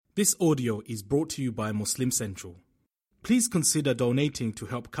This audio is brought to you by Muslim Central. Please consider donating to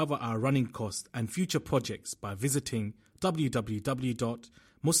help cover our running costs and future projects by visiting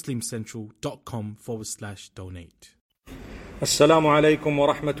www.muslimcentral.com/donate. Assalamu alaikum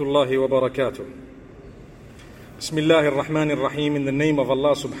wa rahmatullahi wa barakatuh. Bismillahir Rahmanir Rahim. In the name of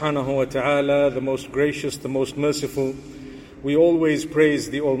Allah subhanahu wa ta'ala, the most gracious, the most merciful. We always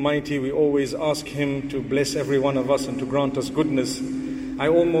praise the Almighty. We always ask Him to bless every one of us and to grant us goodness. I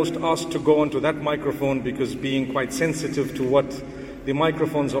almost asked to go onto that microphone because being quite sensitive to what the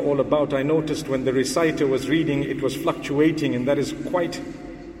microphones are all about, I noticed when the reciter was reading, it was fluctuating, and that is quite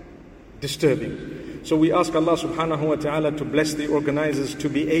disturbing. So we ask Allah subhanahu wa ta'ala to bless the organizers to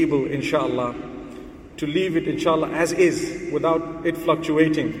be able, inshallah, to leave it, inshallah, as is, without it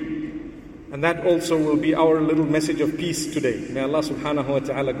fluctuating. And that also will be our little message of peace today. May Allah subhanahu wa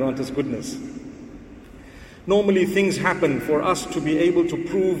ta'ala grant us goodness. Normally things happen for us to be able to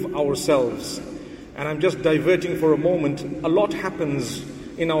prove ourselves. And I'm just diverting for a moment. A lot happens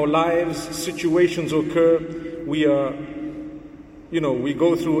in our lives, situations occur. We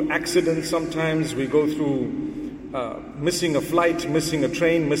go through accidents sometimes, we go through missing a flight, missing a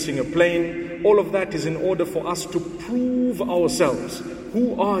train, missing a plane. All of that is in order for us to prove ourselves.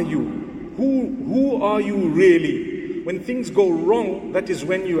 Who are you? Who are you really? When things go wrong, that is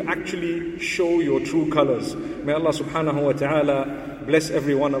when you actually show your true colors. May Allah subhanahu wa ta'ala bless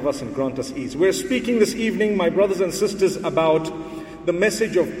every one of us and grant us ease. We're speaking this evening, my brothers and sisters, about the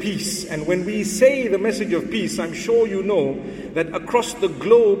message of peace. And when we say the message of peace, I'm sure you know that across the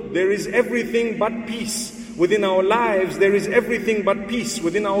globe there is everything but peace. Within our lives there is everything but peace.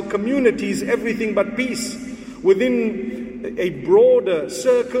 Within our communities, everything but peace. Within a broader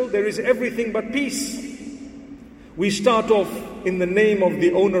circle, there is everything but peace. We start off in the name of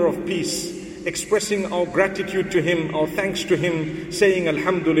the owner of peace, expressing our gratitude to Him, our thanks to Him, saying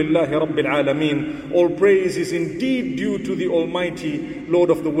Alhamdulillahi Rabbil Alameen. All praise is indeed due to the Almighty Lord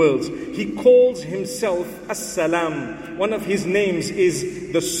of the worlds. He calls Himself As-Salam. One of His names is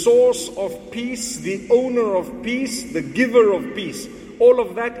the source of peace, the owner of peace, the giver of peace. All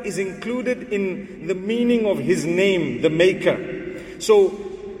of that is included in the meaning of His name, the Maker. So,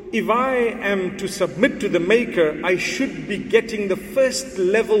 if I am to submit to the Maker, I should be getting the first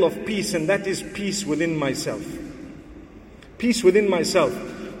level of peace, and that is peace within myself. Peace within myself.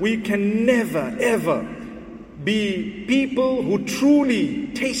 We can never, ever be people who truly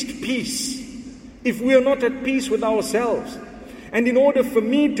taste peace if we are not at peace with ourselves. And in order for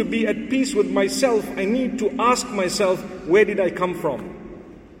me to be at peace with myself, I need to ask myself, where did I come from?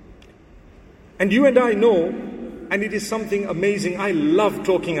 And you and I know, and it is something amazing. I love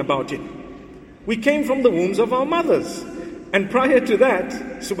talking about it. We came from the wombs of our mothers. And prior to that,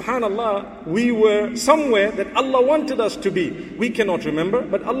 subhanallah, we were somewhere that Allah wanted us to be. We cannot remember,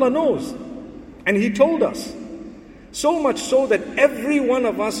 but Allah knows. And He told us. So much so that every one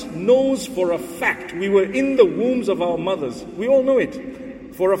of us knows for a fact we were in the wombs of our mothers. We all know it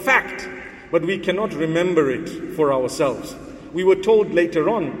for a fact, but we cannot remember it for ourselves. We were told later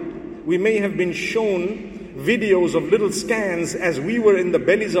on, we may have been shown videos of little scans as we were in the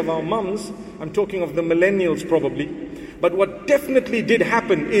bellies of our mums. I'm talking of the millennials probably. But what definitely did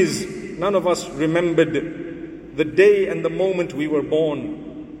happen is none of us remembered the day and the moment we were born.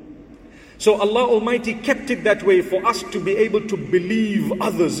 So Allah Almighty kept it that way for us to be able to believe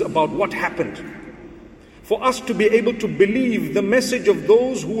others about what happened. For us to be able to believe the message of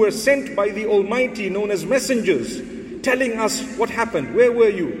those who were sent by the Almighty, known as messengers, telling us what happened, where were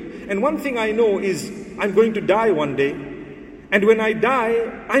you? And one thing I know is I'm going to die one day. And when I die,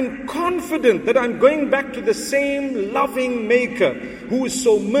 I'm confident that I'm going back to the same loving Maker who is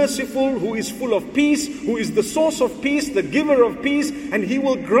so merciful, who is full of peace, who is the source of peace, the giver of peace, and He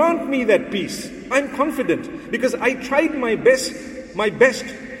will grant me that peace. I'm confident because I tried my best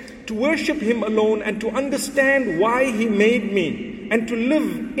to worship Him alone and to understand why He made me and to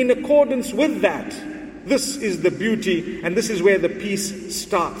live in accordance with that. This is the beauty, and this is where the peace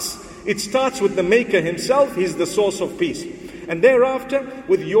starts. It starts with the Maker Himself. He's the source of peace. And thereafter,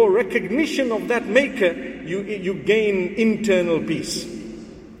 with your recognition of that Maker, you gain internal peace.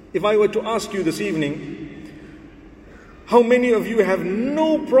 If I were to ask you this evening, how many of you have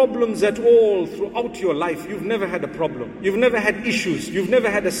no problems at all throughout your life? You've never had a problem. You've never had issues. You've never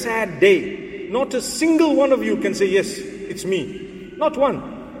had a sad day. Not a single one of you can say, yes, it's me. Not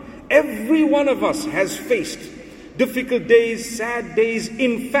one. Every one of us has faced difficult days, sad days.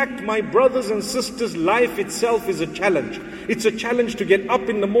 In fact, my brothers and sisters, life itself is a challenge. It's a challenge to get up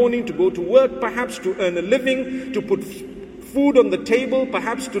in the morning, to go to work, perhaps to earn a living, to put food on the table,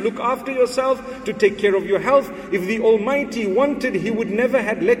 perhaps to look after yourself, to take care of your health. If the Almighty wanted, He would never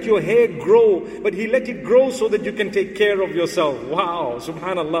have let your hair grow, but He let it grow so that you can take care of yourself. Wow,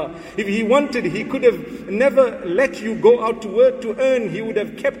 subhanallah. If He wanted, He could have never let you go out to work to earn. He would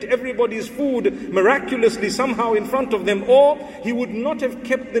have kept everybody's food miraculously somehow in front of them, or He would not have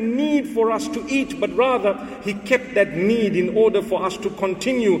kept the need for us to eat, but rather He kept that need in order for us to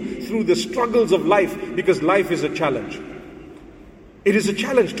continue through the struggles of life, because life is a challenge. It is a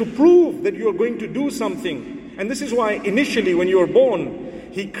challenge to prove that you are going to do something. And this is why initially when you were born,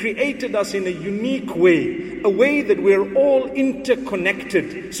 He created us in a unique way, a way that we are all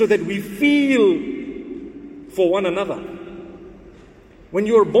interconnected so that we feel for one another. When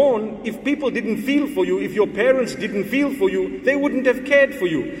you were born, if people didn't feel for you, if your parents didn't feel for you, they wouldn't have cared for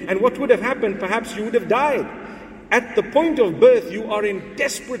you. And what would have happened? Perhaps you would have died. At the point of birth, you are in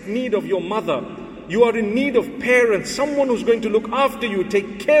desperate need of your mother. You are in need of parents, someone who's going to look after you,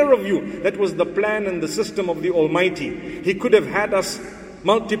 take care of you. That was the plan and the system of the Almighty. He could have had us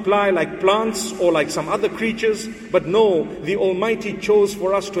multiply like plants or like some other creatures, but no, the Almighty chose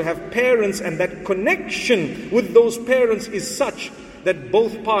for us to have parents, and that connection with those parents is such that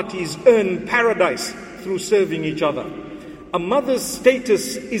both parties earn paradise through serving each other. A mother's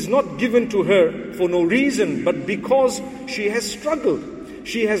status is not given to her for no reason, but because she has struggled.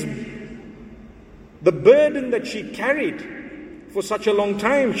 She has the burden that she carried for such a long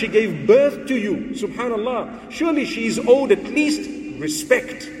time. She gave birth to you, subhanallah. Surely she is owed at least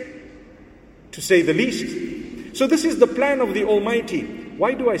respect, to say the least. So this is the plan of the Almighty.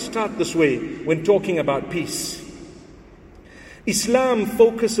 Why do I start this way when talking about peace? Islam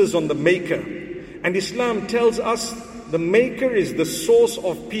focuses on the Maker, and Islam tells us the Maker is the source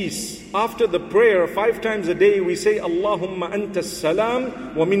of peace. After the prayer 5 times a day, we say, Allahumma anta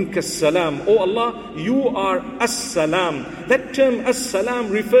salam wa minka salam. Oh Allah, you are as-salam. That term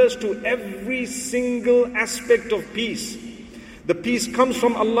as-salam refers to every single aspect of peace. The peace comes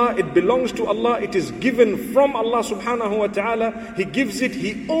from Allah, it belongs to Allah, it is given from Allah subhanahu wa ta'ala. He gives it,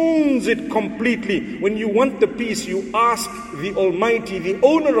 He owns it completely. When you want the peace, you ask the Almighty, the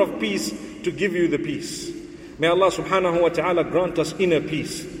owner of peace, to give you the peace. May Allah subhanahu wa ta'ala grant us inner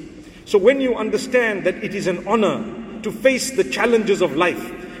peace. So when you understand that it is an honor to face the challenges of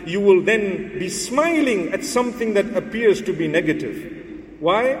life, you will then be smiling at something that appears to be negative.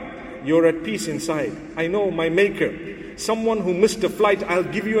 Why? You're at peace inside. I know my Maker. Someone who missed a flight, I'll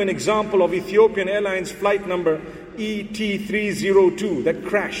give you an example of Ethiopian Airlines flight number ET302 that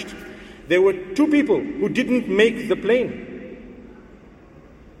crashed. There were 2 people who didn't make the plane.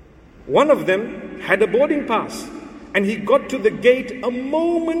 One of them had a boarding pass, and he got to the gate a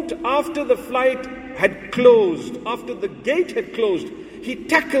moment after the flight had closed. After the gate had closed, he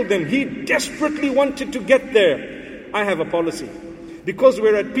tackled them. He desperately wanted to get there. I have a policy. Because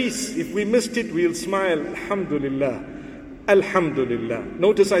we're at peace, if we missed it, we'll smile. Alhamdulillah. Alhamdulillah.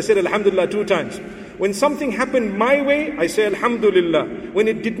 Notice I said Alhamdulillah 2 times. When something happened my way, I say Alhamdulillah. When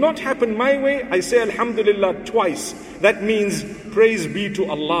it did not happen my way, I say Alhamdulillah twice. That means praise be to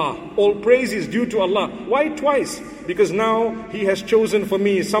Allah. All praise is due to Allah. Why twice? Because now He has chosen for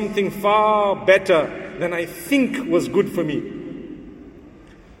me something far better than I think was good for me.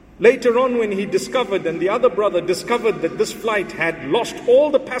 Later on, when he discovered, and the other brother discovered, that this flight had lost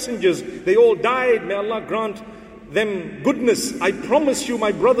all the passengers, they all died, may Allah grant them goodness. I promise you,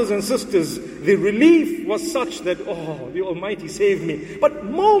 my brothers and sisters, the relief was such that, oh, the Almighty saved me. But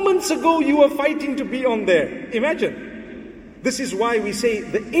moments ago you were fighting to be on there. Imagine. This is why we say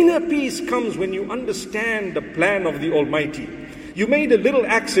the inner peace comes when you understand the plan of the Almighty. You made a little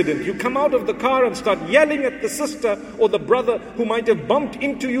accident. You come out of the car and start yelling at the sister or the brother who might have bumped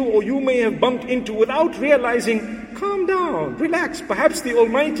into you, or you may have bumped into, without realizing, calm down, relax. Perhaps the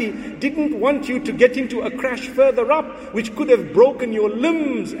Almighty didn't want you to get into a crash further up, which could have broken your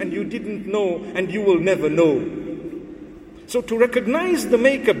limbs, and you didn't know, and you will never know. So to recognize the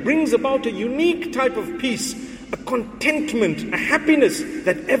Maker brings about a unique type of peace, a contentment, a happiness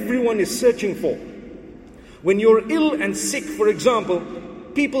that everyone is searching for. When you're ill and sick, for example,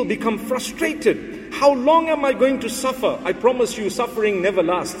 people become frustrated. How long am I going to suffer? I promise you, suffering never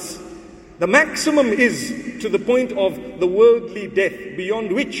lasts. The maximum is to the point of the worldly death,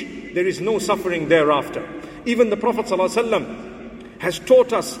 beyond which there is no suffering thereafter. Even the Prophet ﷺ has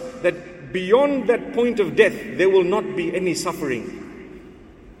taught us that beyond that point of death, there will not be any suffering.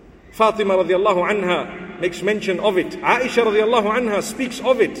 Fatima radiallahu anha makes mention of it. Aisha radiallahu anha speaks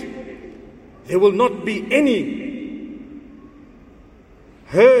of it. There will not be any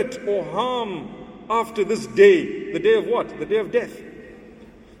hurt or harm after this day. The day of what? The day of death.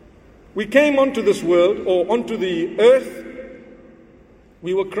 We came onto this world, or onto the earth,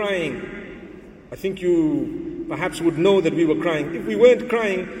 We were crying. I think you perhaps would know that we were crying. If we weren't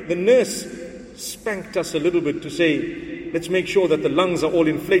crying, the nurse spanked us a little bit to say, let's make sure that the lungs are all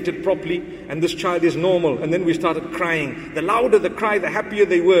inflated properly and this child is normal. And then we started crying. The louder the cry, the happier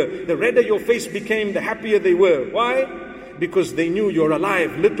they were. The redder your face became, the happier they were. Why? Because they knew you're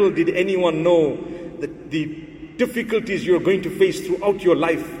alive. Little did anyone know that the difficulties you're going to face throughout your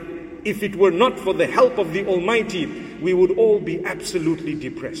life. If it were not for the help of the Almighty, we would all be absolutely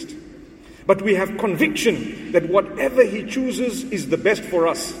depressed. But we have conviction that whatever He chooses is the best for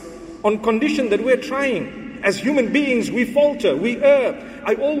us, on condition that we're trying. As human beings, we falter, we err.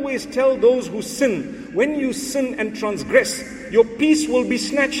 I always tell those who sin, when you sin and transgress, your peace will be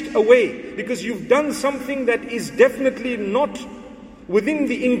snatched away, because you've done something that is definitely not within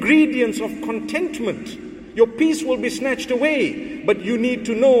the ingredients of contentment. Your peace will be snatched away. But you need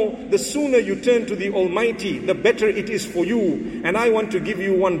to know, the sooner you turn to the Almighty, the better it is for you. And I want to give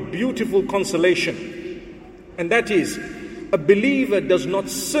you one beautiful consolation. And that is, a believer does not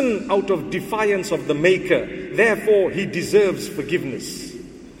sin out of defiance of the Maker. Therefore, he deserves forgiveness.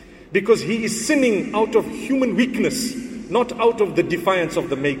 Because he is sinning out of human weakness, not out of the defiance of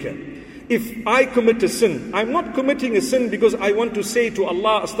the Maker. If I commit a sin, I'm not committing a sin because I want to say to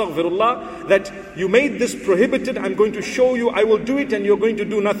Allah, astaghfirullah, that you made this prohibited, I'm going to show you, I will do it and you're going to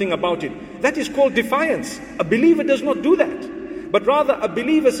do nothing about it. That is called defiance. A believer does not do that. But rather a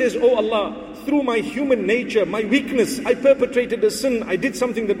believer says, oh Allah, through my human nature, my weakness, I perpetrated a sin, I did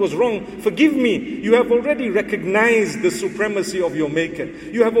something that was wrong, forgive me. You have already recognized the supremacy of your Maker.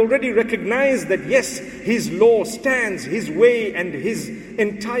 You have already recognized that yes, His law stands, His way and His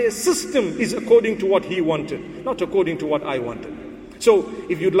entire system is according to what He wanted, not according to what I wanted. So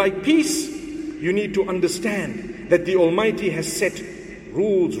if you'd like peace, you need to understand that the Almighty has set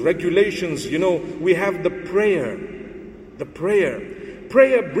rules, regulations. You know, we have the prayer.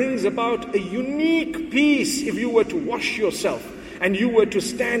 Prayer brings about a unique peace. If you were to wash yourself and you were to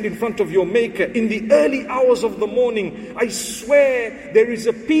stand in front of your Maker in the early hours of the morning, I swear there is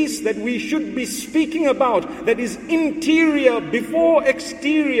a peace that we should be speaking about, that is interior before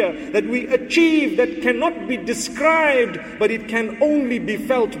exterior, that we achieve, that cannot be described, but it can only be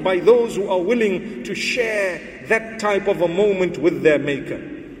felt by those who are willing to share that type of a moment with their Maker.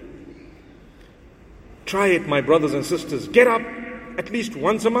 Try it, my brothers and sisters. Get up at least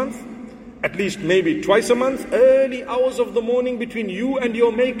once a month, at least maybe twice a month, early hours of the morning between you and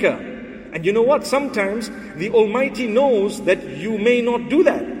your Maker. And you know what? Sometimes the Almighty knows that you may not do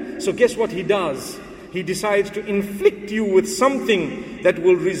that. So guess what He does? He decides to inflict you with something that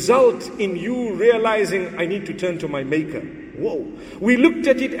will result in you realizing, I need to turn to my Maker. Whoa. We looked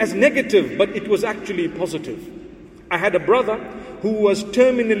at it as negative, but it was actually positive. I had a brother who was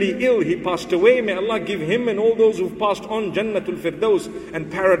terminally ill. He passed away. May Allah give him and all those who've passed on Jannatul Firdaus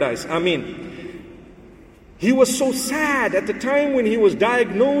and paradise. Ameen. He was so sad at the time when he was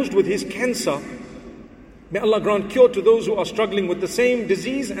diagnosed with his cancer. May Allah grant cure to those who are struggling with the same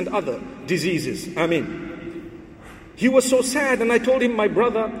disease and other diseases. Ameen. He was so sad, and I told him, my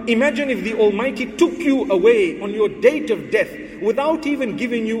brother, imagine if the Almighty took you away on your date of death without even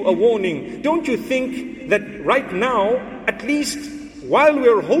giving you a warning. Don't you think that right now, at least while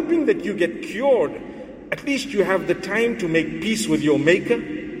we're hoping that you get cured, at least you have the time to make peace with your Maker?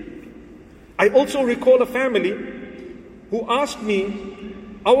 I also recall a family who asked me,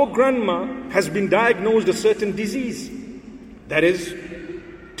 our grandma has been diagnosed a certain disease that is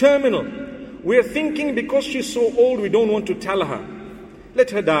terminal. We're thinking because she's so old, we don't want to tell her. Let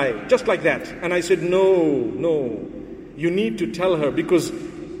her die, just like that. And I said, no, you need to tell her, because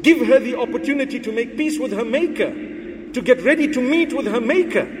give her the opportunity to make peace with her Maker, to get ready to meet with her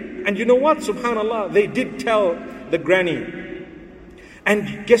Maker. And you know what? Subhanallah, they did tell the granny.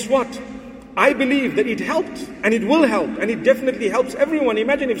 And guess what? I believe that it helped, and it will help, and it definitely helps everyone.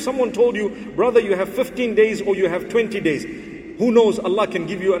 Imagine if someone told you, brother, you have 15 days or you have 20 days. Who knows, Allah can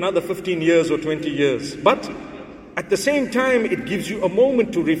give you another 15 years or 20 years. But at the same time, it gives you a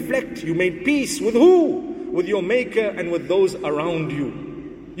moment to reflect. You made peace with who? With your Maker and with those around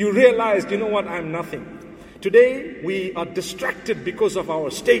you. You realized, you know what, I'm nothing. Today, we are distracted because of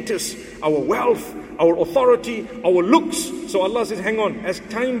our status, our wealth, our authority, our looks. So Allah says, hang on, as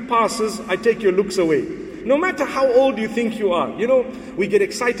time passes, I take your looks away. No matter how old you think you are. You know, we get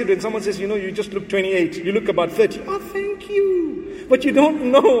excited when someone says, you know, you just look 28, you look about 30. Oh, thank you. But you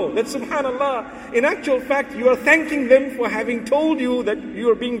don't know that, subhanallah, in actual fact, you are thanking them for having told you that you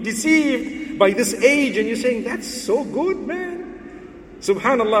are being deceived by this age. And you're saying, that's so good, man.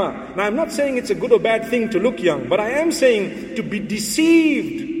 Subhanallah. Now, I'm not saying it's a good or bad thing to look young, but I am saying to be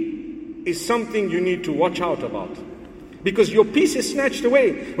deceived is something you need to watch out about. Because your peace is snatched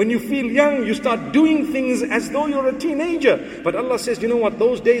away. When you feel young, you start doing things as though you're a teenager. But Allah says, you know what,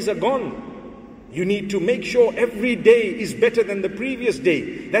 those days are gone. You need to make sure every day is better than the previous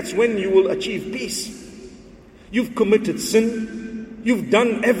day. That's when you will achieve peace. You've committed sin. You've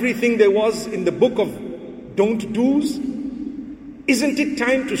done everything there was in the book of don't do's. Isn't it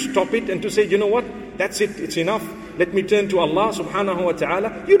time to stop it and to say, you know what, that's it, it's enough. Let me turn to Allah subhanahu wa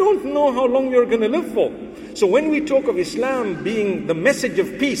ta'ala. You don't know how long you're going to live for. So when we talk of Islam being the message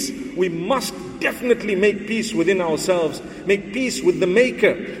of peace, we must definitely make peace within ourselves. Make peace with the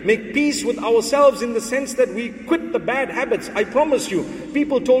Maker. Make peace with ourselves in the sense that we quit the bad habits. I promise you,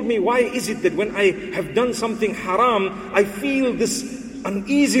 people told me, why is it that when I have done something haram, I feel this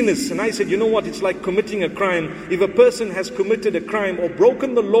uneasiness? And I said, you know what, it's like committing a crime. If a person has committed a crime or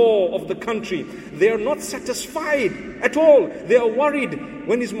broken the law of the country, they are not satisfied at all. They are worried,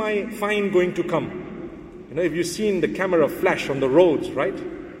 when is my fine going to come? You know, if you've seen the camera flash on the roads, right?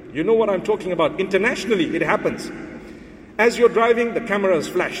 You know what I'm talking about. Internationally, it happens. As you're driving, the camera is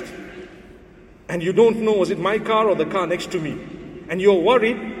flashed. And you don't know, is it my car or the car next to me? And you're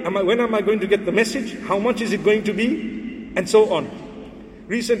worried, when am I going to get the message? How much is it going to be? And so on.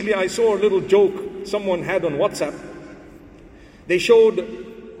 Recently, I saw a little joke someone had on WhatsApp. They showed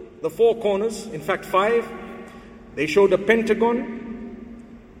the four corners, in fact 5. They showed a pentagon,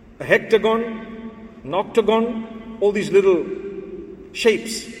 a hectagon, an octagon, all these little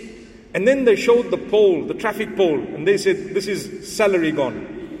shapes. And then they showed the pole, the traffic pole, and they said, this is salary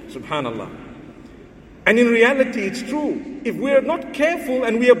gone. Subhanallah. And in reality, it's true. If we are not careful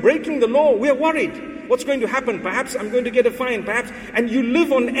and we are breaking the law, we are worried. What's going to happen? Perhaps I'm going to get a fine, perhaps. And you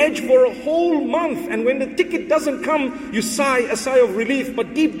live on edge for a whole month. And when the ticket doesn't come, you sigh a sigh of relief.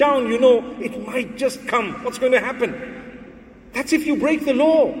 But deep down, you know, it might just come. What's going to happen? That's if you break the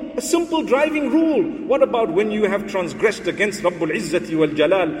law. A simple driving rule. What about when you have transgressed against Rabbul Izzati wal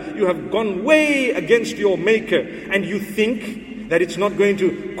Jalal? You have gone way against your Maker. And you think that it's not going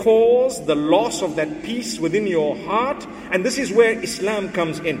to cause the loss of that peace within your heart. And this is where Islam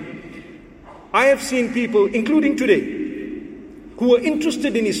comes in. I have seen people, including today, who are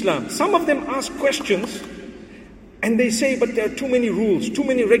interested in Islam. Some of them ask questions and they say, but there are too many rules, too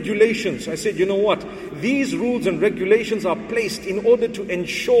many regulations. I said, you know what? These rules and regulations are placed in order to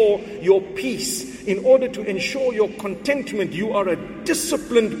ensure your peace, in order to ensure your contentment. You are a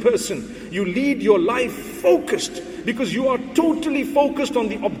disciplined person. You lead your life focused because you are totally focused on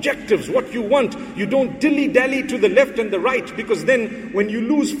the objectives, what you want. You don't dilly-dally to the left and the right, because then when you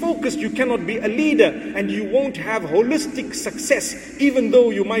lose focus, you cannot be a leader and you won't have holistic success, even though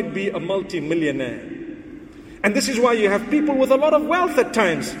you might be a multi-millionaire. And this is why you have people with a lot of wealth at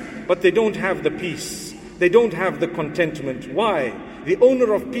times, but they don't have the peace. They don't have the contentment. Why? The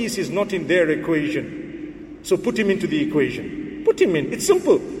owner of peace is not in their equation. So put him into the equation. Put him in. It's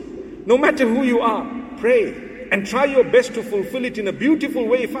simple. No matter who you are, pray and try your best to fulfill it in a beautiful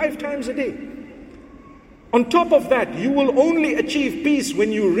way 5 times a day. On top of that, you will only achieve peace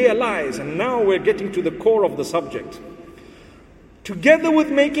when you realize, and now we're getting to the core of the subject. Together with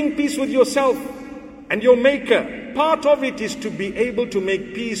making peace with yourself and your Maker, part of it is to be able to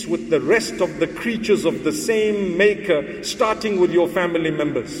make peace with the rest of the creatures of the same Maker, starting with your family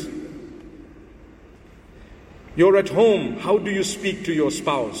members. You're at home, how do you speak to your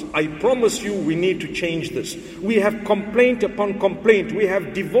spouse? I promise you we need to change this. We have complaint upon complaint. We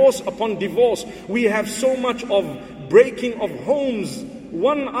have divorce upon divorce. We have so much of breaking of homes,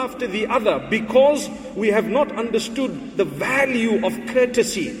 one after the other, because we have not understood the value of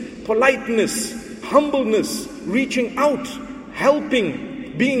courtesy, politeness, humbleness, reaching out,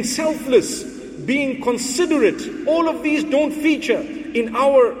 helping, being selfless, being considerate. All of these don't feature in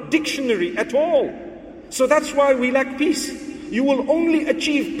our dictionary at all. So that's why we lack peace. You will only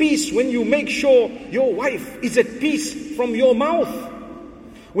achieve peace when you make sure your wife is at peace from your mouth.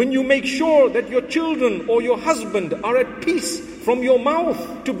 When you make sure that your children or your husband are at peace from your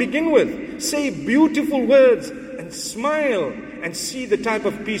mouth to begin with. Say beautiful words and smile and see the type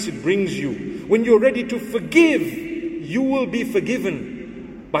of peace it brings you. When you're ready to forgive, you will be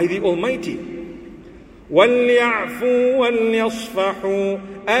forgiven by the Almighty. وَلْيَعْفُوا وَلْيَصْفَحُوا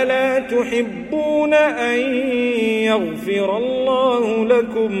أَلَا تُحِبُّونَ أَن يَغْفِرَ اللَّهُ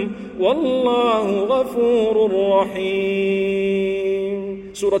لَكُمْ وَاللَّهُ غَفُورٌ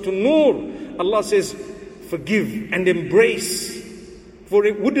رَحِيمٌ. Surah An-Nur, Allah says, forgive and embrace. For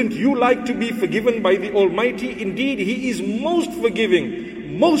wouldn't you like to be forgiven by the Almighty? Indeed, He is most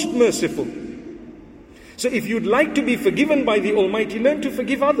forgiving, most merciful. So if you'd like to be forgiven by the Almighty, learn to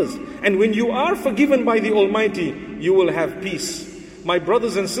forgive others. And when you are forgiven by the Almighty, you will have peace. My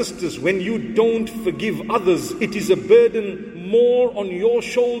brothers and sisters, when you don't forgive others, it is a burden more on your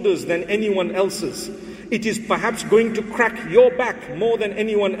shoulders than anyone else's. It is perhaps going to crack your back more than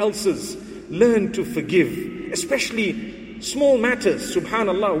anyone else's. Learn to forgive, especially small matters.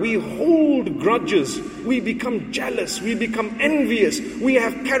 Subhanallah, we hold grudges, we become jealous, we become envious, we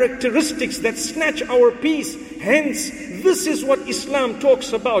have characteristics that snatch our peace. Hence, this is what Islam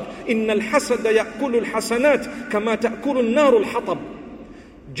talks about. Innal hasada ya'kulul hasanat kama ta'kulun narul hatab.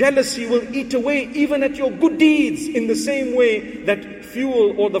 Jealousy will eat away even at your good deeds in the same way that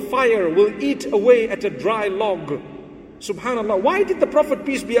fuel or the fire will eat away at a dry log. Subhanallah, why did the Prophet,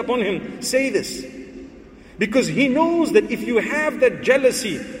 peace be upon him, say this? Because he knows that if you have that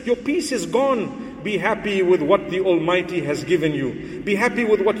jealousy, your peace is gone. Be happy with what the Almighty has given you. Be happy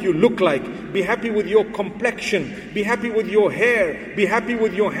with what you look like. Be happy with your complexion. Be happy with your hair. Be happy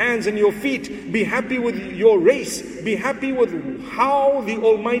with your hands and your feet. Be happy with your race. Be happy with how the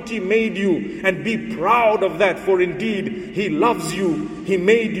Almighty made you. And be proud of that, for indeed, He loves you. He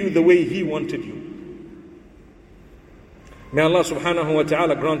made you the way He wanted you. May Allah subhanahu wa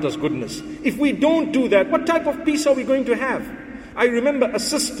ta'ala grant us goodness. If we don't do that, what type of peace are we going to have? I remember a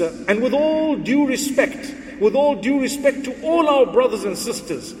sister, and with all due respect to all our brothers and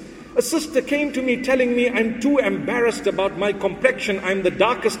sisters, a sister came to me telling me, I'm too embarrassed about my complexion, I'm the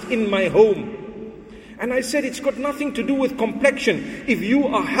darkest in my home. And I said, it's got nothing to do with complexion. If you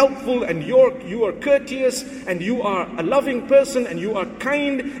are helpful and you are courteous and you are a loving person and you are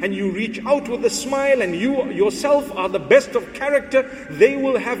kind and you reach out with a smile and you yourself are the best of character, they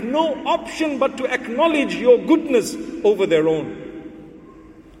will have no option but to acknowledge your goodness over their own.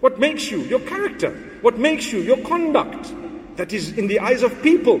 What makes you? Your character. What makes you? Your conduct. That is in the eyes of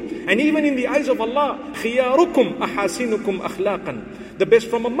people and even in the eyes of Allah. خِيَارُكُمْ أَحَاسِنُكُمْ أَخْلَاقًا. The best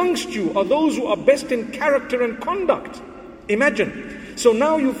from amongst you are those who are best in character and conduct. Imagine. So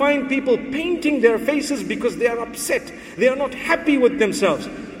now you find people painting their faces because they are upset. They are not happy with themselves.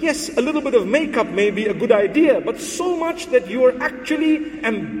 Yes, a little bit of makeup may be a good idea, but so much that you are actually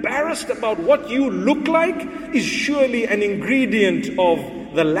embarrassed about what you look like is surely an ingredient of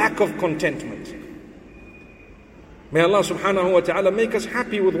the lack of contentment. May Allah subhanahu wa ta'ala make us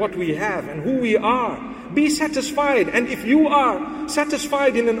happy with what we have and who we are. Be satisfied. And if you are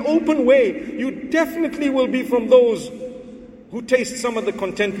satisfied in an open way, you definitely will be from those who taste some of the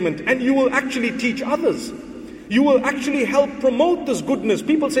contentment. And you will actually teach others. You will actually help promote this goodness.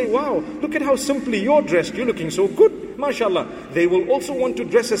 People say, wow, look at how simply you're dressed. You're looking so good. MashaAllah. They will also want to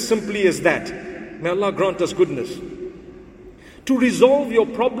dress as simply as that. May Allah grant us goodness. To resolve your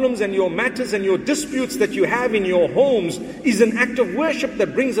problems and your matters and your disputes that you have in your homes is an act of worship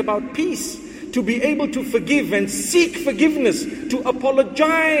that brings about peace. To be able to forgive and seek forgiveness, to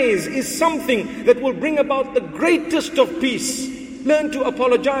apologize is something that will bring about the greatest of peace. Learn to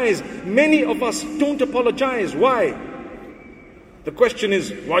apologize. Many of us don't apologize. Why? The question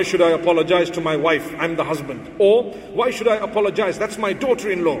is, why should I apologize to my wife? I'm the husband. Or, why should I apologize? That's my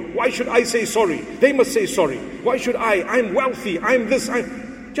daughter-in-law. Why should I say sorry? They must say sorry. Why should I? I'm wealthy. I'm this.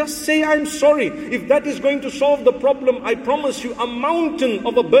 Just say I'm sorry. If that is going to solve the problem, I promise you a mountain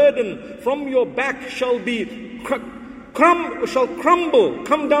of a burden from your back shall crumble,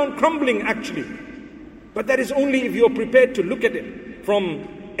 come down crumbling actually. But that is only if you're prepared to look at it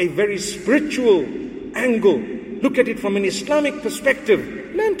from a very spiritual angle. Look at it from an Islamic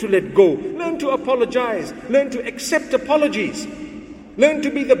perspective. Learn to let go. Learn to apologize. Learn to accept apologies. Learn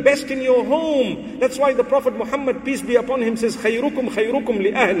to be the best in your home. That's why the Prophet Muhammad, peace be upon him, says, خَيْرُكُمْ خَيْرُكُمْ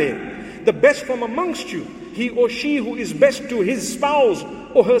لِأَهْلِهِ. The best from amongst you. He or she who is best to his spouse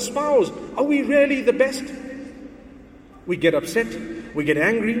or her spouse. Are we really the best? We get upset. We get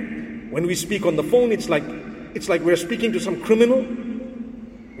angry. When we speak on the phone, it's like we're speaking to some criminal.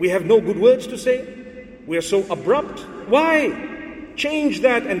 We have no good words to say. We are so abrupt. Why? Change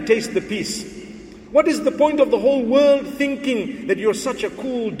that and taste the peace. What is the point of the whole world thinking that you're such a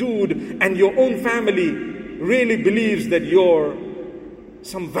cool dude and your own family really believes that you're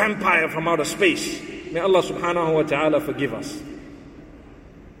some vampire from outer space? May Allah subhanahu wa ta'ala forgive us.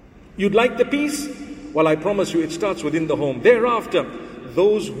 You'd like the peace? Well, I promise you it starts within the home. Thereafter,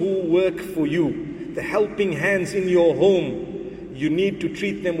 those who work for you, the helping hands in your home, you need to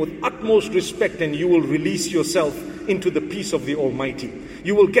treat them with utmost respect and you will release yourself into the peace of the Almighty.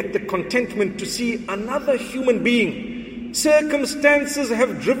 You will get the contentment to see another human being. Circumstances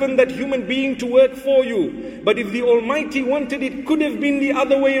have driven that human being to work for you. But if the Almighty wanted, it could have been the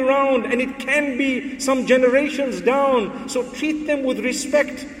other way around, and it can be some generations down. So treat them with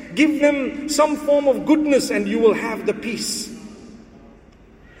respect. Give them some form of goodness and you will have the peace.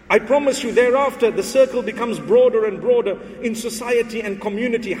 I promise you thereafter the circle becomes broader and broader in society and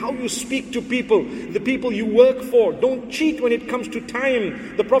community. How you speak to people, the people you work for. Don't cheat when it comes to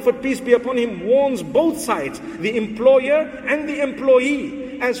time. The Prophet, peace be upon him, warns both sides, the employer and the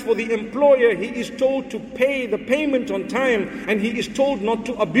employee. As for the employer, he is told to pay the payment on time, and he is told not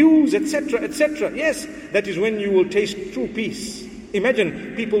to abuse, etc., etc. Yes, that is when you will taste true peace.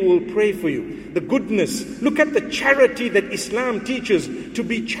 Imagine people will pray for you. The goodness. Look at the charity that Islam teaches, to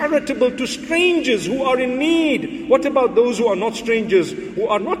be charitable to strangers who are in need. What about those who are not strangers, who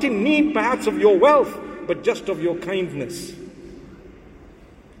are not in need perhaps of your wealth, but just of your kindness?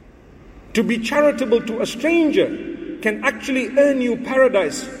 To be charitable to a stranger can actually earn you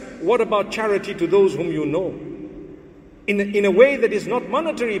paradise. What about charity to those whom you know? In a way that is not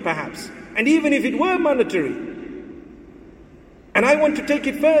monetary perhaps, and even if it were monetary. And I want to take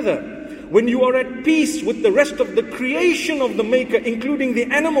it further. When you are at peace with the rest of the creation of the Maker, including the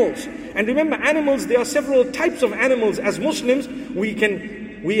animals. And remember, animals, there are several types of animals. As Muslims,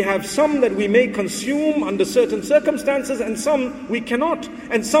 we have some that we may consume under certain circumstances, and some we cannot.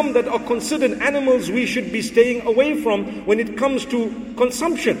 And some that are considered animals we should be staying away from when it comes to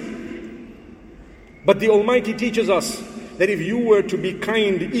consumption. But the Almighty teaches us that if you were to be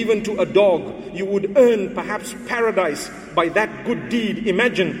kind even to a dog, you would earn perhaps paradise by that good deed.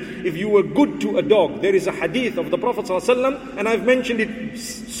 Imagine if you were good to a dog. There is a hadith of the Prophet ﷺ, and I've mentioned it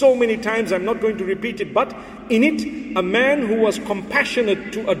so many times, I'm not going to repeat it, but in it, a man who was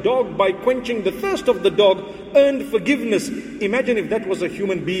compassionate to a dog by quenching the thirst of the dog earned forgiveness. Imagine if that was a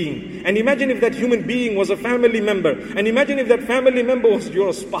human being. And imagine if that human being was a family member. And imagine if that family member was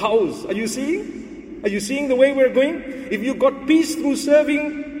your spouse. Are you seeing? Are you seeing the way we're going? If you got peace through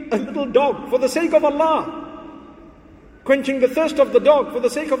serving a little dog for the sake of Allah, quenching the thirst of the dog for the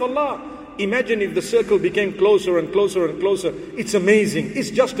sake of Allah, imagine if the circle became closer and closer and closer. It's amazing.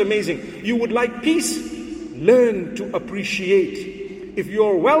 It's just amazing. You would like peace? Learn to appreciate. If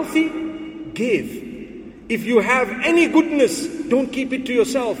you're wealthy, give. If you have any goodness, don't keep it to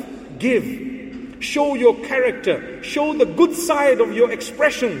yourself. Give. Show your character. Show the good side of your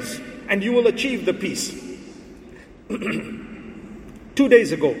expressions, and you will achieve the peace. 2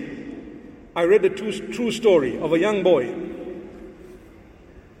 days ago, I read a true story of a young boy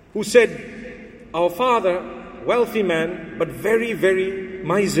who said, our father, wealthy man, but very, very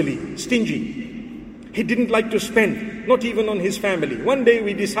miserly, stingy. He didn't like to spend, not even on his family. One day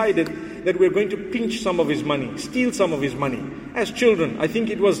we decided that we're going to pinch some of his money, steal some of his money. As children, I think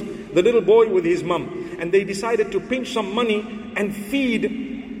it was the little boy with his mum, and they decided to pinch some money and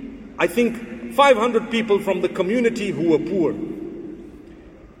feed, I think, 500 people from the community who were poor.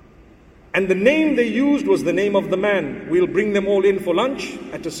 And the name they used was the name of the man. We'll bring them all in for lunch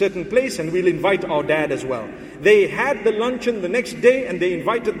at a certain place, and we'll invite our dad as well. They had the luncheon the next day, and they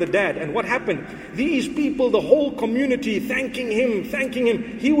invited the dad. And what happened? These people, the whole community, thanking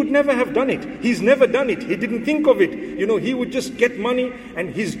him. He would never have done it. He's never done it. He didn't think of it. He would just get money,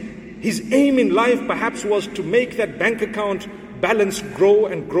 and his aim in life perhaps was to make that bank account balance grow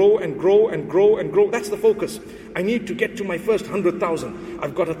and grow and grow and grow and grow. That's the focus. I need to get to my first 100,000.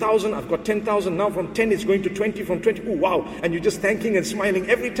 I've got 1,000, I've got 10,000. Now from 10 it's going to 20, from 20, oh wow. And you're just thanking and smiling.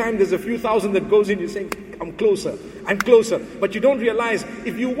 Every time there's a few thousand that goes in, you're saying, I'm closer. But you don't realize,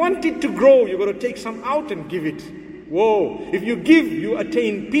 if you want it to grow, you've got to take some out and give it. Whoa. If you give, you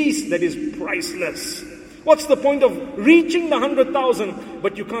attain peace that is priceless. What's the point of reaching the 100,000,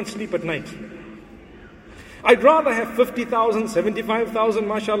 but you can't sleep at night? I'd rather have 50,000, 75,000,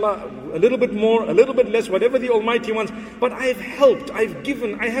 mashallah, a little bit more, a little bit less, whatever the Almighty wants. But I've helped, I've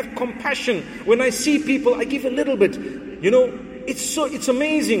given, I have compassion. When I see people, I give a little bit. It's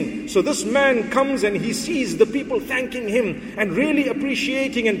amazing. So this man comes and he sees the people thanking him and really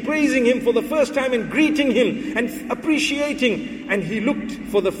appreciating and praising him for the first time and greeting him and appreciating. And he looked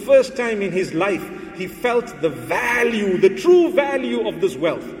for the first time in his life, he felt the value, the true value of this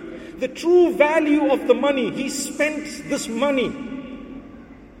wealth. The true value of the money. He spent this money.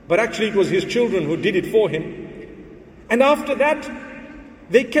 But actually it was his children who did it for him. And after that,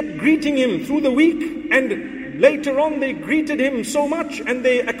 they kept greeting him through the week. And later on they greeted him so much, and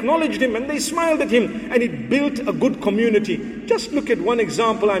they acknowledged him, and they smiled at him. And it built a good community. Just look at one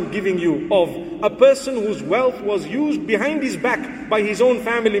example I'm giving you of a person whose wealth was used behind his back by his own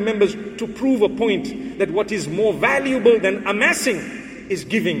family members to prove a point that what is more valuable than amassing is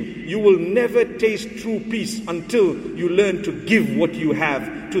giving. You will never taste true peace until you learn to give what you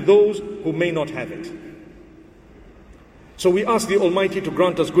have to those who may not have it. So we ask the Almighty to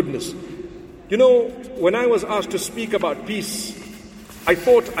grant us goodness. When I was asked to speak about peace, I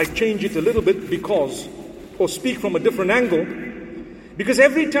thought I'd change it a little bit or speak from a different angle, Because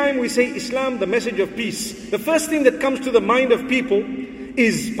every time we say Islam, the message of peace, the first thing that comes to the mind of people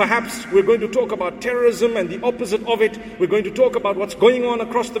is perhaps we're going to talk about terrorism and the opposite of it. We're going to talk about what's going on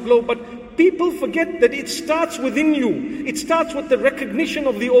across the globe. But people forget that it starts within you. It starts with the recognition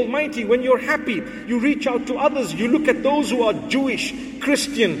of the Almighty. When you're happy, you reach out to others. You look at those who are Jewish,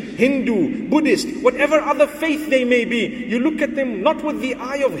 Christian, Hindu, Buddhist, whatever other faith they may be. You look at them not with the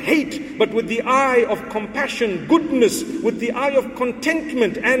eye of hate, but with the eye of compassion, goodness, with the eye of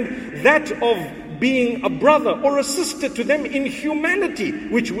contentment, and that of being a brother or a sister to them in humanity,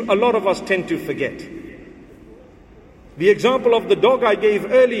 which a lot of us tend to forget. The example of the dog I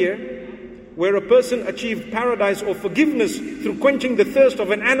gave earlier, where a person achieved paradise or forgiveness through quenching the thirst of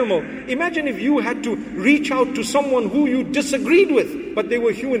an animal. Imagine if you had to reach out to someone who you disagreed with, but they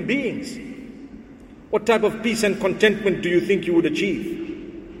were human beings. What type of peace and contentment do you think you would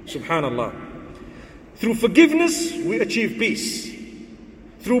achieve? Subhanallah. Through forgiveness, we achieve peace.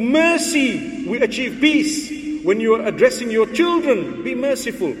 Through mercy, we achieve peace. When you are addressing your children, be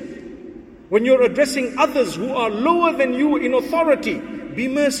merciful. When you're addressing others who are lower than you in authority, be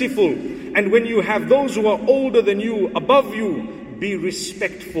merciful. And when you have those who are older than you, above you, be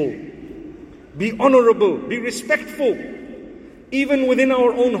respectful. Be honorable, be respectful. Even within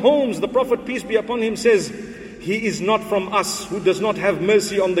our own homes, the Prophet, peace be upon him, says, "He is not from us who does not have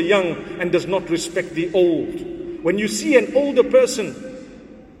mercy on the young and does not respect the old." When you see an older person,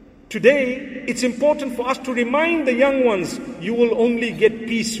 today, it's important for us to remind the young ones, you will only get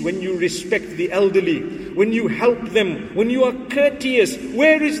peace when you respect the elderly, when you help them, when you are courteous.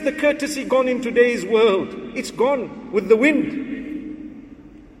 Where is the courtesy gone in today's world? It's gone with the wind.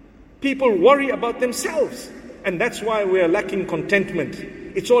 People worry about themselves, and that's why we are lacking contentment.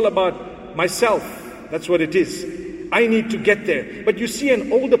 It's all about myself. That's what it is. I need to get there. But you see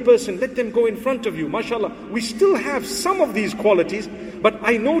an older person, let them go in front of you. MashaAllah, we still have some of these qualities, but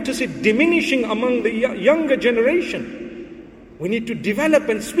I notice it diminishing among the younger generation. We need to develop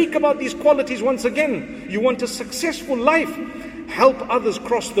and speak about these qualities once again. You want a successful life? Help others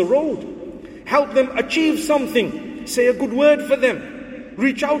cross the road. Help them achieve something. Say a good word for them.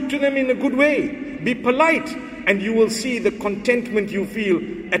 Reach out to them in a good way. Be polite, and you will see the contentment you feel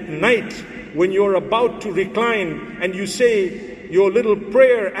at night when you're about to recline and you say your little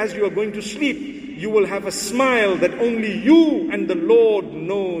prayer as you are going to sleep. You will have a smile that only you and the Lord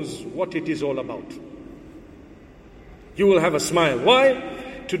knows what it is all about. You will have a smile. Why?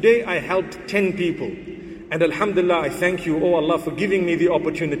 Today I helped 10 people. And Alhamdulillah, I thank you, oh Allah, for giving me the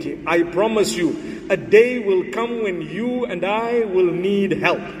opportunity. I promise you, a day will come when you and I will need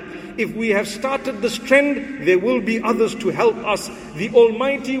help. If we have started this trend, there will be others to help us. The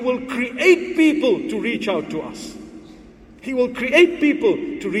Almighty will create people to reach out to us. He will create people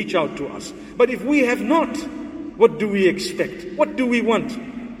to reach out to us. But if we have not, what do we expect? What do we want?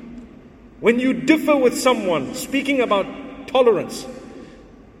 When you differ with someone, speaking about tolerance,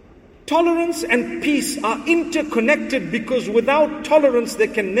 tolerance and peace are interconnected, because without tolerance there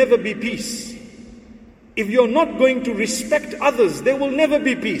can never be peace. If you're not going to respect others, there will never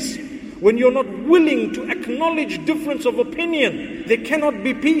be peace. When you're not willing to acknowledge difference of opinion, there cannot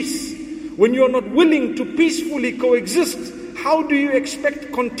be peace. When you're not willing to peacefully coexist, how do you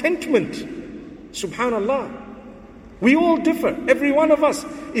expect contentment? Subhanallah. We all differ, every one of us.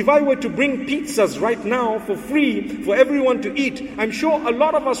 If I were to bring pizzas right now for free for everyone to eat, I'm sure a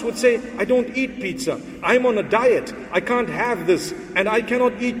lot of us would say, I don't eat pizza. I'm on a diet. I can't have this. And I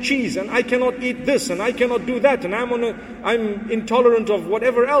cannot eat cheese. And I cannot eat this. And I cannot do that. And I'm intolerant of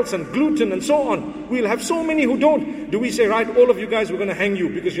whatever else, and gluten and so on. We'll have so many who don't. Do we say, right, all of you guys, we're going to hang you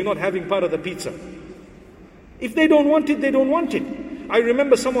because you're not having part of the pizza? If they don't want it, they don't want it. I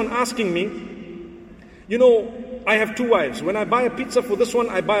remember someone asking me, you know, I have 2 wives. When I buy a pizza for this one,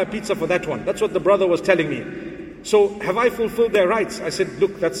 I buy a pizza for that one. That's what the brother was telling me. So have I fulfilled their rights? I said,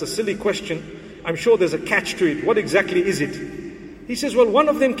 look, that's a silly question. I'm sure there's a catch to it. What exactly is it? He says, well, one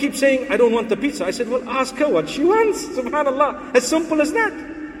of them keeps saying, I don't want the pizza. I said, well, ask her what she wants. Subhanallah. As simple as that.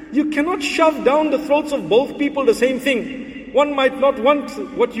 You cannot shove down the throats of both people the same thing. One might not want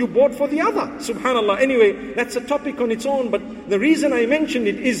what you bought for the other. Subhanallah. Anyway, that's a topic on its own. But the reason I mentioned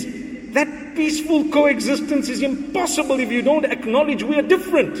it is that peaceful coexistence is impossible if you don't acknowledge we are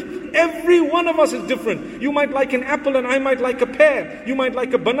different. Every one of us is different. You might like an apple and I might like a pear. You might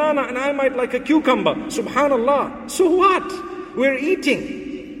like a banana and I might like a cucumber. Subhanallah. So what? We're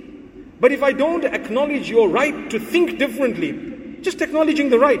eating. But if I don't acknowledge your right to think differently, just acknowledging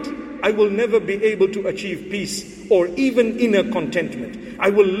the right, I will never be able to achieve peace or even inner contentment. I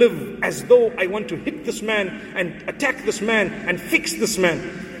will live as though I want to hit this man and attack this man and fix this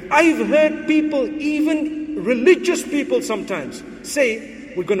man. I've heard people even even religious people sometimes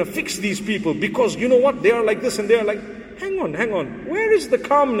say, we're going to fix these people because you know what, they are like this and they are like, hang on. Where is the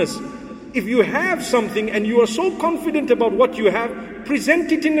calmness? If you have something and you are so confident about what you have,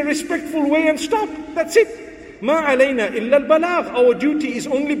 present it in a respectful way and stop. That's it. Ma alayna illa al-balagh. Our duty is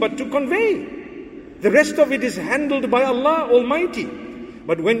only but to convey. The rest of it is handled by Allah Almighty.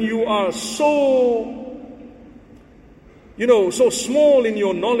 But when you are so small in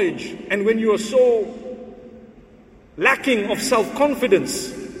your knowledge, and when you are so lacking of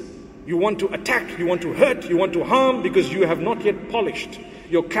self-confidence, you want to attack, you want to hurt, you want to harm because you have not yet polished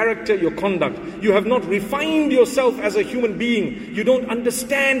your character, your conduct. You have not refined yourself as a human being. You don't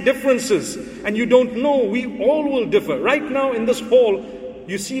understand differences and you don't know. We all will differ. Right now in this hall,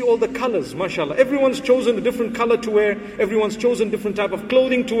 you see all the colors, mashallah. Everyone's chosen a different color to wear. Everyone's chosen different type of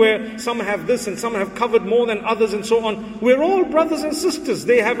clothing to wear. Some have this and some have covered more than others and so on. We're all brothers and sisters.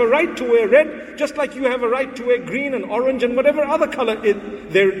 They have a right to wear red, just like you have a right to wear green and orange and whatever other color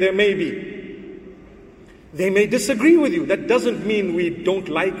there may be. They may disagree with you. That doesn't mean we don't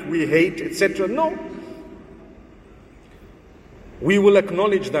like, we hate, etc. No. We will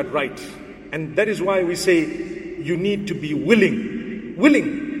acknowledge that right. And that is why we say you need to be willing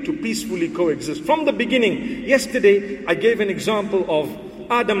to peacefully coexist. From the beginning, yesterday I gave an example of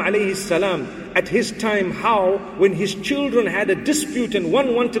Adam alayhi salam. At his time, how when his children had a dispute and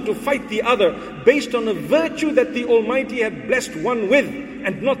one wanted to fight the other based on a virtue that the Almighty had blessed one with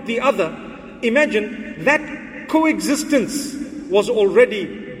and not the other. Imagine that coexistence was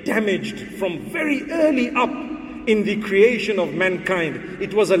already damaged from very early up in the creation of mankind.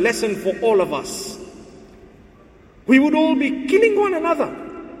 It was a lesson for all of us. We would all be killing one another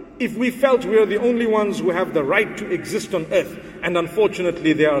if we felt we are the only ones who have the right to exist on earth. And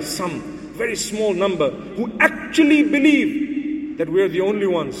unfortunately, there are some very small number who actually believe that we are the only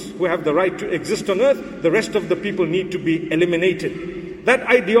ones who have the right to exist on earth. The rest of the people need to be eliminated. That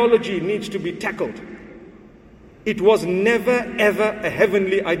ideology needs to be tackled. It was never ever a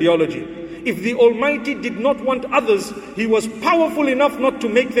heavenly ideology. If the Almighty did not want others, He was powerful enough not to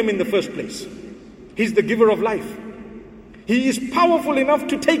make them in the first place. He's the giver of life. He is powerful enough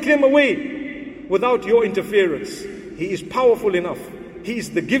to take them away without your interference. He is powerful enough. He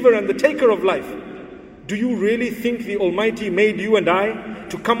is the giver and the taker of life. Do you really think the Almighty made you and I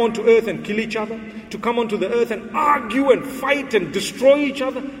to come onto earth and kill each other? To come onto the earth and argue and fight and destroy each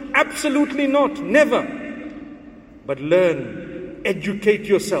other? Absolutely not. Never. But learn. Educate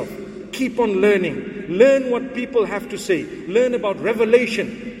yourself. Keep on learning. Learn what people have to say. Learn about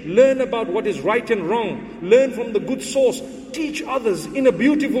revelation. Learn about what is right and wrong. Learn from the good source. Teach others in a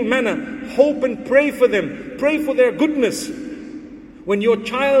beautiful manner. Hope and pray for them. Pray for their goodness. When your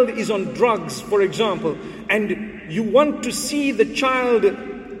child is on drugs, for example, and you want to see the child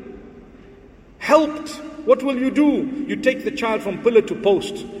helped, what will you do? You take the child from pillar to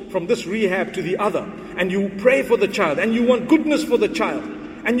post, from this rehab to the other, and you pray for the child, and you want goodness for the child.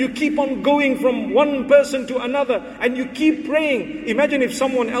 And you keep on going from one person to another, and you keep praying. Imagine if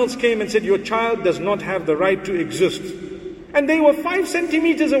someone else came and said, your child does not have the right to exist. And they were 5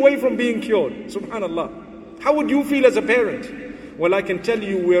 centimeters away from being cured. Subhanallah. How would you feel as a parent? Well, I can tell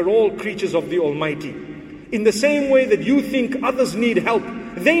you, we're all creatures of the Almighty. In the same way that you think others need help,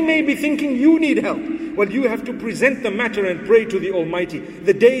 they may be thinking you need help. Well, you have to present the matter and pray to the Almighty.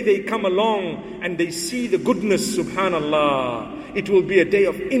 The day they come along and they see the goodness, subhanallah, it will be a day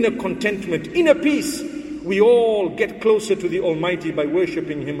of inner contentment, inner peace. We all get closer to the Almighty by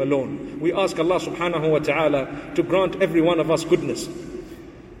worshipping Him alone. We ask Allah subhanahu wa ta'ala to grant every one of us goodness.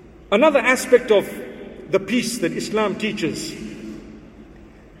 Another aspect of the peace that Islam teaches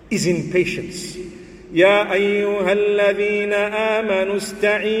is in patience. يا أيها الذين آمنوا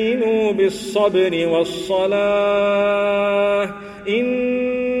استعينوا بالصبر والصلاة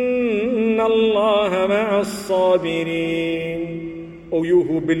إن الله مع الصابرين. O you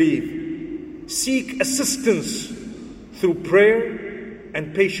who believe, seek assistance through prayer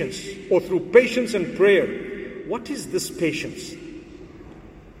and patience, or through patience and prayer. What is this patience?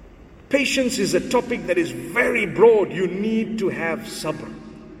 Patience is a topic that is very broad. You need to have sabr.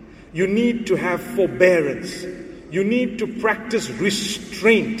 You need to have forbearance. You need to practice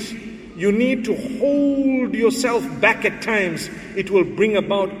restraint. You need to hold yourself back at times. It will bring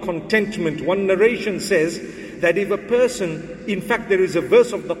about contentment. One narration says that if a person, in fact there is a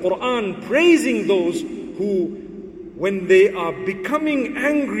verse of the Quran praising those who, when they are becoming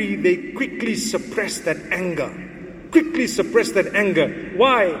angry, they quickly suppress that anger. Quickly suppress that anger.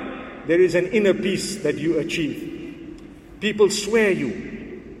 Why? There is an inner peace that you achieve. People swear you.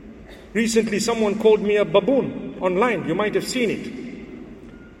 Recently someone called me a baboon online. You might have seen it.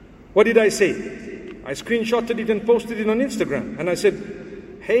 What did I say? I screenshotted it and posted it on Instagram. And I said,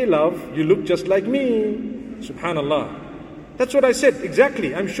 "Hey love, you look just like me." Subhanallah. That's what I said,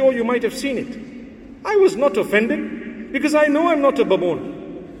 exactly. I'm sure you might have seen it. I was not offended because I know I'm not a baboon.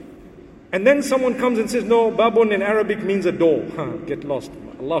 And then someone comes and says, "No, baboon in Arabic means a door." Get lost.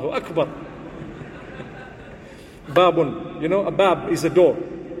 Allahu Akbar. Baboon, a bab is a door.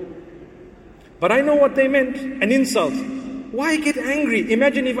 But I know what they meant, an insult. Why get angry?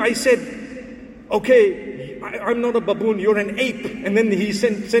 Imagine if I said, "Okay, I'm not a baboon, you're an ape." And then he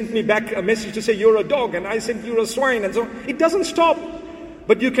sent me back a message to say, "You're a dog," and I said, "You're a swine," and so on. It doesn't stop.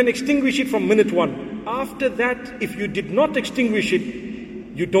 But you can extinguish it from minute one. After that, if you did not extinguish it,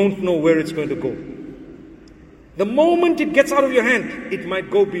 you don't know where it's going to go. The moment it gets out of your hand, it might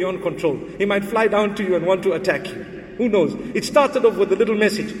go beyond control. He might fly down to you and want to attack you. Who knows? It started off with a little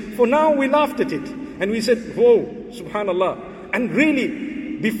message. For now, we laughed at it. And we said, "Whoa, subhanallah." And really,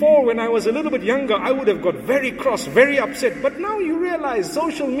 before, when I was a little bit younger, I would have got very cross, very upset. But now you realize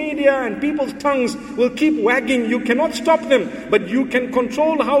social media and people's tongues will keep wagging. You cannot stop them. But you can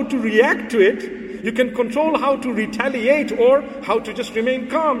control how to react to it. You can control how to retaliate, or how to just remain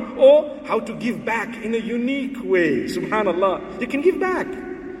calm, or how to give back in a unique way. Subhanallah. You can give back.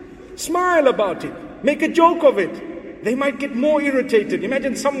 Smile about it. Make a joke of it. They might get more irritated.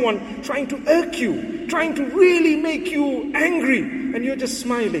 Imagine someone trying to irk you, trying to really make you angry, and you're just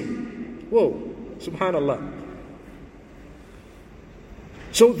smiling. Whoa, subhanallah.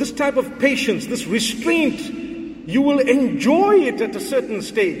 So this type of patience, this restraint, you will enjoy it at a certain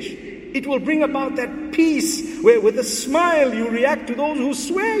stage. It will bring about that peace where with a smile you react to those who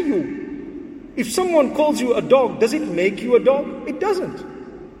swear you. If someone calls you a dog, does it make you a dog? It doesn't.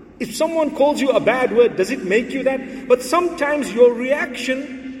 If someone calls you a bad word, does it make you that? But sometimes your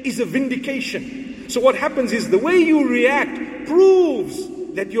reaction is a vindication. So what happens is the way you react proves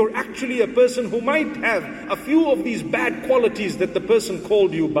that you're actually a person who might have a few of these bad qualities that the person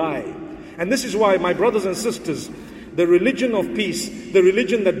called you by. And this is why, my brothers and sisters, the religion of peace, the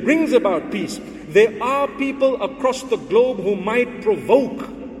religion that brings about peace, there are people across the globe who might provoke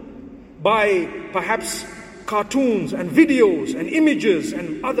by perhaps cartoons and videos and images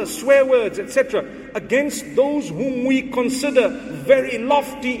and other swear words, etc., against those whom we consider very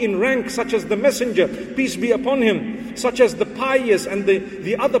lofty in rank, such as the Messenger, peace be upon him, such as the pious and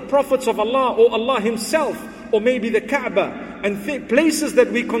the other prophets of Allah, or Allah himself, or maybe the Kaaba, and places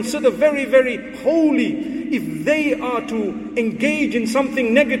that we consider very, very holy. If they are to engage in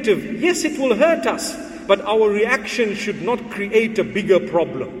something negative, yes, it will hurt us, but our reaction should not create a bigger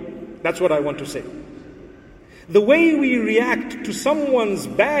problem. That's what I want to say. The way we react to someone's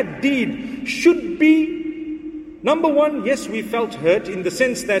bad deed should be, number one, yes, we felt hurt in the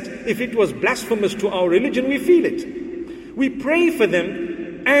sense that if it was blasphemous to our religion, we feel it. We pray for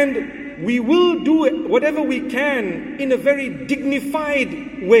them, and we will do whatever we can in a very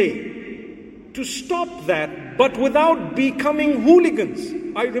dignified way to stop that, but without becoming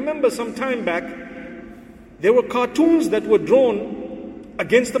hooligans. I remember some time back, there were cartoons that were drawn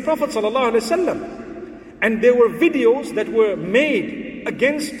against the Prophet ﷺ. And there were videos that were made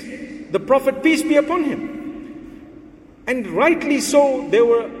against the Prophet, peace be upon him. And rightly so, there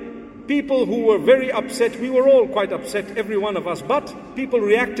were people who were very upset. We were all quite upset, every one of us, but people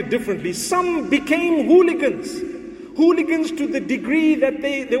reacted differently. Some became hooligans. Hooligans to the degree that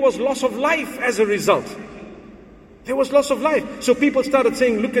there was loss of life as a result. There was loss of life. So people started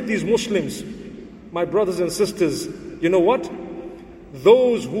saying, "Look at these Muslims." My brothers and sisters, you know what?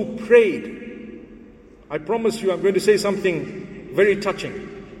 Those who prayed, I promise you I'm going to say something very touching.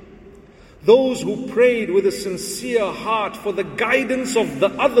 Those who prayed with a sincere heart for the guidance of the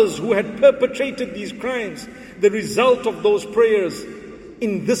others who had perpetrated these crimes, the result of those prayers,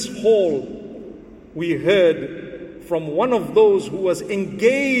 in this hall, we heard from one of those who was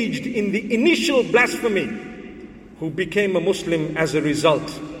engaged in the initial blasphemy, who became a Muslim as a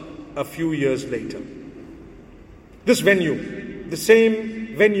result a few years later. This venue, the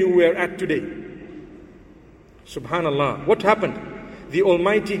same venue we're at today. Subhanallah. What happened? The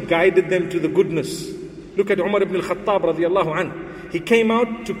Almighty guided them to the goodness. Look at Umar ibn al-Khattab radiallahu anhu. He came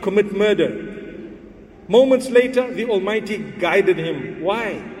out to commit murder. Moments later, the Almighty guided him.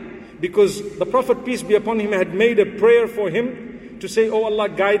 Why? Because the Prophet, peace be upon him, had made a prayer for him to say, "Oh Allah,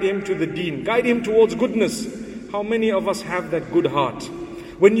 guide him to the deen. Guide him towards goodness." How many of us have that good heart?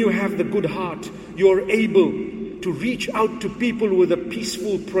 When you have the good heart, you're able to reach out to people with a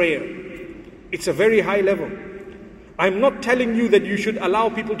peaceful prayer. It's a very high level. I'm not telling you that you should allow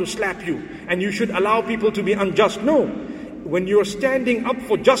people to slap you and you should allow people to be unjust. No. When you're standing up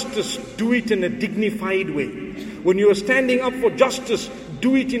for justice, do it in a dignified way. When you're standing up for justice,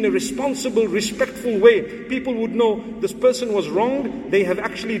 Do it in a responsible, respectful way. People would know this person was wrong. They have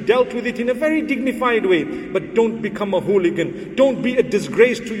actually dealt with it in a very dignified way. But don't become a hooligan. Don't be a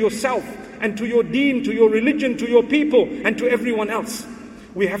disgrace to yourself and to your deen, to your religion, to your people and to everyone else.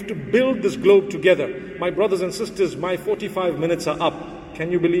 We have to build this globe together. My brothers and sisters, my 45 minutes are up.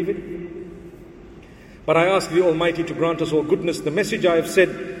 Can you believe it? But I ask the Almighty to grant us all goodness. The message I have said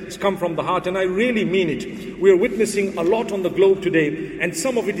has come from the heart and I really mean it. We are witnessing a lot on the globe today and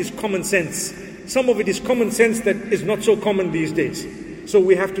some of it is common sense. Some of it is common sense that is not so common these days. So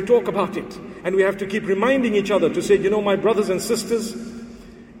we have to talk about it and we have to keep reminding each other to say, my brothers and sisters,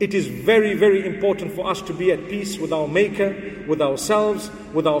 it is very, very important for us to be at peace with our Maker, with ourselves,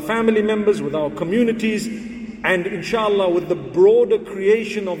 with our family members, with our communities, and inshallah with the broader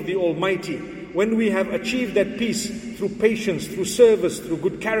creation of the Almighty. When we have achieved that peace through patience, through service, through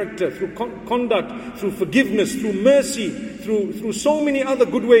good character, through conduct, through forgiveness, through mercy, through so many other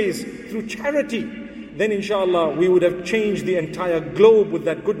good ways, through charity, then inshallah we would have changed the entire globe with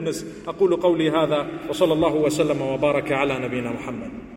that goodness. أقول قولي هذا وصلى الله وسلم وبارك على نبينا محمد.